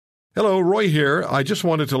Hello, Roy here. I just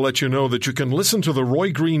wanted to let you know that you can listen to The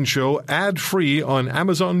Roy Green Show ad-free on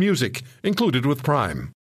Amazon Music, included with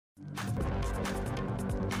Prime.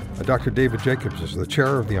 Dr. David Jacobs is the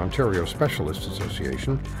chair of the Ontario Specialists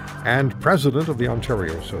Association and president of the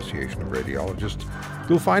Ontario Association of Radiologists.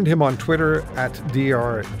 You'll find him on Twitter at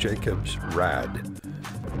drjacobsrad.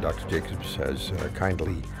 Dr. Jacobs has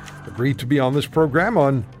kindly agreed to be on this program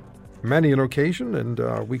on many an occasion, and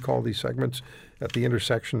we call these segments at the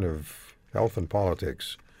intersection of health and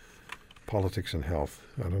politics. Politics and health.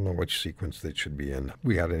 I don't know which sequence they should be in.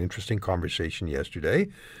 We had an interesting conversation yesterday,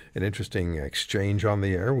 an interesting exchange on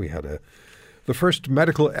the air. We had the first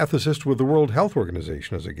medical ethicist with the World Health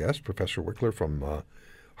Organization as a guest, Professor Wickler from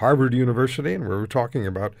Harvard University, and we were talking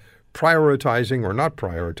about prioritizing or not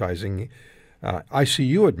prioritizing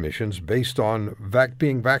ICU admissions based on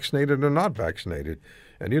being vaccinated or not vaccinated.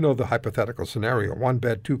 And you know the hypothetical scenario, one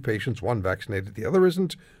bed, two patients, one vaccinated, the other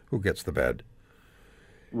isn't, who gets the bed?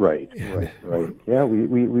 Right. Yeah,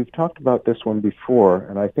 we've talked about this one before,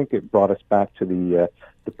 and I think it brought us back to the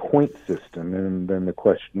point system. And then the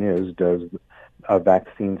question is, does a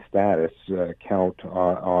vaccine status count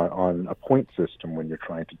on a point system when you're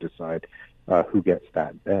trying to decide who gets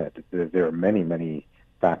that bed? There are many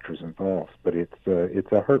factors involved, but it's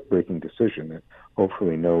a heartbreaking decision that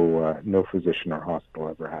hopefully no physician or hospital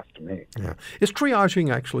ever has to make. Yeah. Is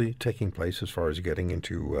triaging actually taking place as far as getting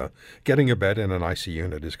a bed in an ICU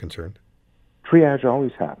unit is concerned? Triage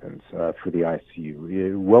always happens for the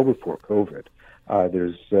ICU, well before COVID.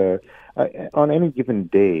 There's on any given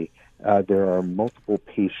day, there are multiple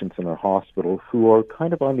patients in our hospital who are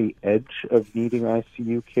kind of on the edge of needing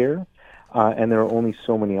ICU care, and there are only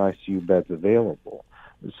so many ICU beds available.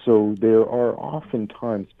 So there are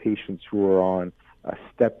oftentimes patients who are on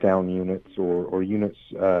step-down units or units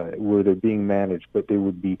where they're being managed, but they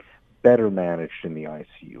would be better managed in the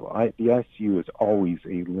ICU. The ICU is always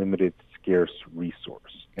a limited, scarce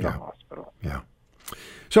resource in a hospital. Yeah.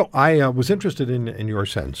 So I was interested in your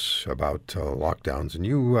sense about lockdowns, and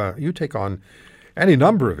you take on any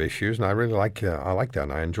number of issues, and I really like that,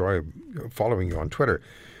 and I enjoy following you on Twitter,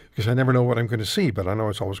 because I never know what I'm going to see, but I know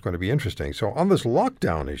it's always going to be interesting. So on this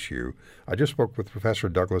lockdown issue, I just spoke with Professor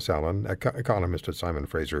Douglas Allen, economist at Simon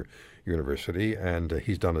Fraser University, and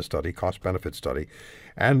he's done a study, cost-benefit study.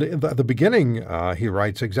 And at the beginning, he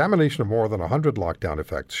writes, examination of more than 100 lockdown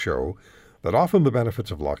effects show that often the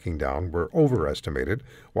benefits of locking down were overestimated,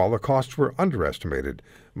 while the costs were underestimated.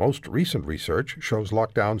 Most recent research shows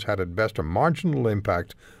lockdowns had at best a marginal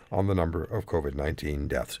impact on the number of COVID-19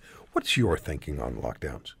 deaths. What's your thinking on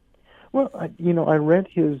lockdowns? Well, I read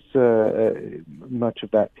his much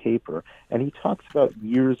of that paper, and he talks about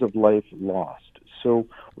years of life lost. So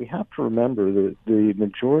we have to remember that the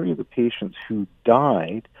majority of the patients who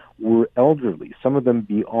died were elderly, some of them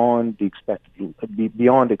beyond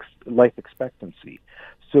life expectancy.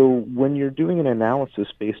 So when you're doing an analysis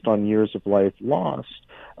based on years of life lost,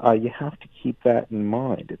 you have to keep that in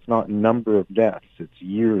mind. It's not number of deaths, it's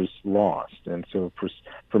years lost. And so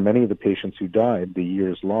for many of the patients who died, the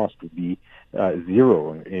years lost would be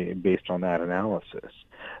zero based on that analysis.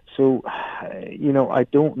 So, I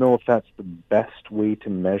don't know if that's the best way to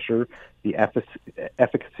measure the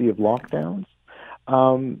efficacy of lockdowns.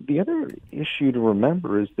 The other issue to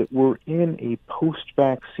remember is that we're in a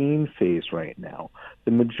post-vaccine phase right now.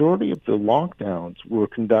 The majority of the lockdowns were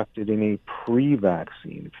conducted in a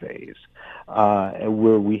pre-vaccine phase,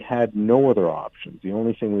 where we had no other options. The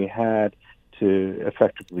only thing we had to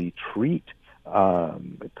effectively treat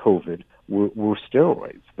COVID were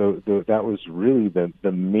steroids. That was really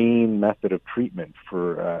the main method of treatment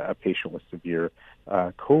for a patient with severe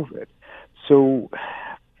COVID. So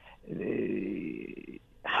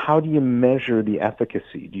how do you measure the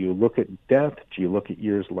efficacy? Do you look at death? Do you look at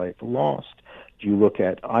years life lost? Do you look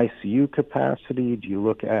at ICU capacity? Do you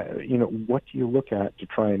look at, what do you look at to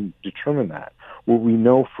try and determine that? What we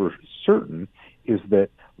know for certain is that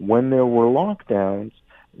when there were lockdowns,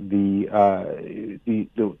 the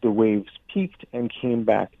waves peaked and came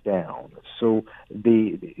back down. So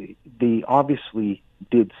they obviously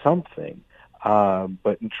did something.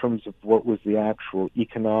 But in terms of what was the actual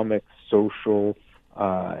economic, social,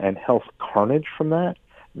 and health carnage from that,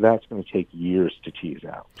 that's going to take years to tease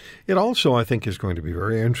out. It also, I think, is going to be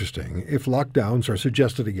very interesting if lockdowns are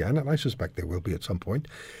suggested again, and I suspect they will be at some point,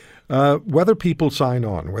 whether people sign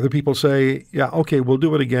on, whether people say, yeah, okay, we'll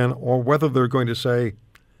do it again, or whether they're going to say,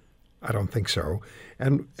 I don't think so.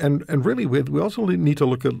 And really, we also need to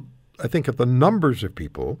look at, I think, at the numbers of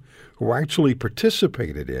people who actually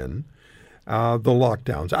participated in the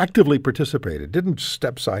lockdowns, actively participated, didn't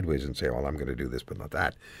step sideways and say, well, I'm going to do this but not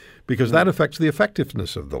that, because that affects the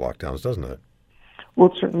effectiveness of the lockdowns, doesn't it? Well,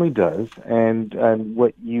 it certainly does. And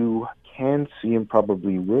what you can see and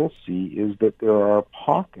probably will see is that there are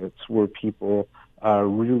pockets where people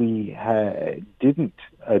really didn't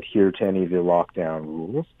adhere to any of the lockdown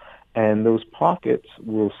rules, and those pockets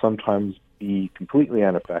will sometimes be completely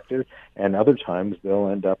unaffected, and other times they'll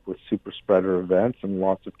end up with super spreader events and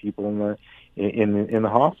lots of people in the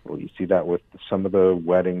hospital. You see that with some of the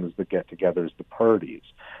weddings, the get-togethers, the parties.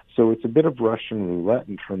 So it's a bit of Russian roulette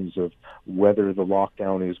in terms of whether the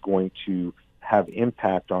lockdown is going to have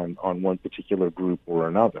impact on one particular group or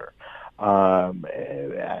another.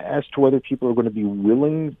 As to whether people are going to be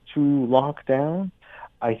willing to lock down,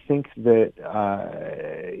 I think that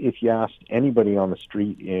if you asked anybody on the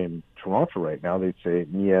street in Toronto right now, they'd say,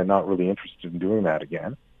 yeah, not really interested in doing that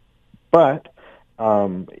again. But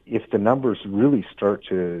if the numbers really start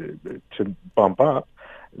to bump up,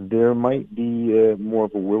 there might be more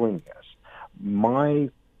of a willingness.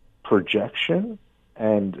 My projection,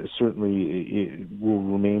 and certainly it will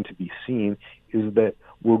remain to be seen, is that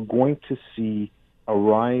we're going to see a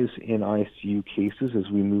rise in ICU cases as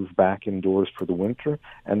we move back indoors for the winter,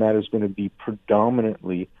 and that is going to be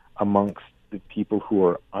predominantly amongst the people who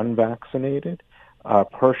are unvaccinated,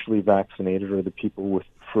 partially vaccinated, or the people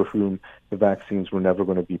for whom the vaccines were never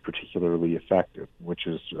going to be particularly effective, which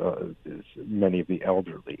is many of the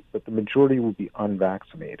elderly. But the majority will be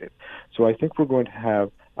unvaccinated. So I think we're going to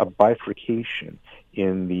have a bifurcation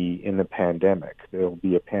in the pandemic. There will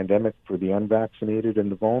be a pandemic for the unvaccinated and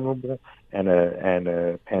the vulnerable, and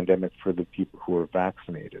a pandemic for the people who are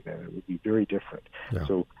vaccinated, and it will be very different. Yeah.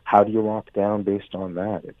 So how do you lock down based on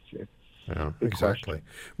that? Yeah, exactly.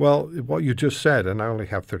 Well, what you just said, and I only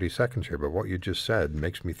have 30 seconds here, but what you just said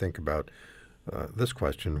makes me think about this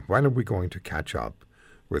question. When are we going to catch up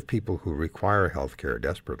with people who require health care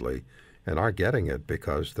desperately and aren't getting it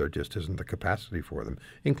because there just isn't the capacity for them,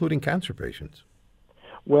 including cancer patients?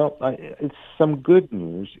 Well, some good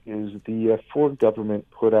news is the Ford government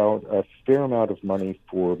put out a fair amount of money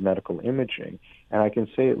for medical imaging, and I can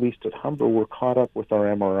say at least at Humber we're caught up with our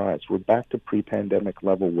MRIs. We're back to pre-pandemic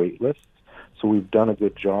level wait lists, so we've done a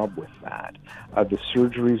good job with that. The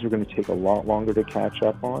surgeries are going to take a lot longer to catch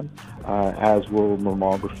up on, as will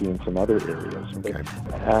mammography in some other areas. Okay.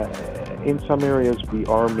 But in some areas we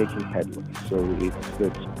are making headway, so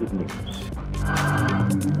it's good news.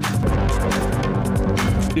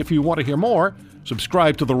 If you want to hear more,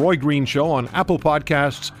 subscribe to The Roy Green Show on Apple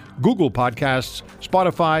Podcasts, Google Podcasts,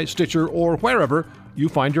 Spotify, Stitcher, or wherever you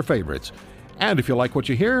find your favorites. And if you like what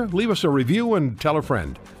you hear, leave us a review and tell a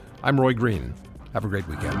friend. I'm Roy Green. Have a great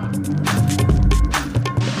weekend.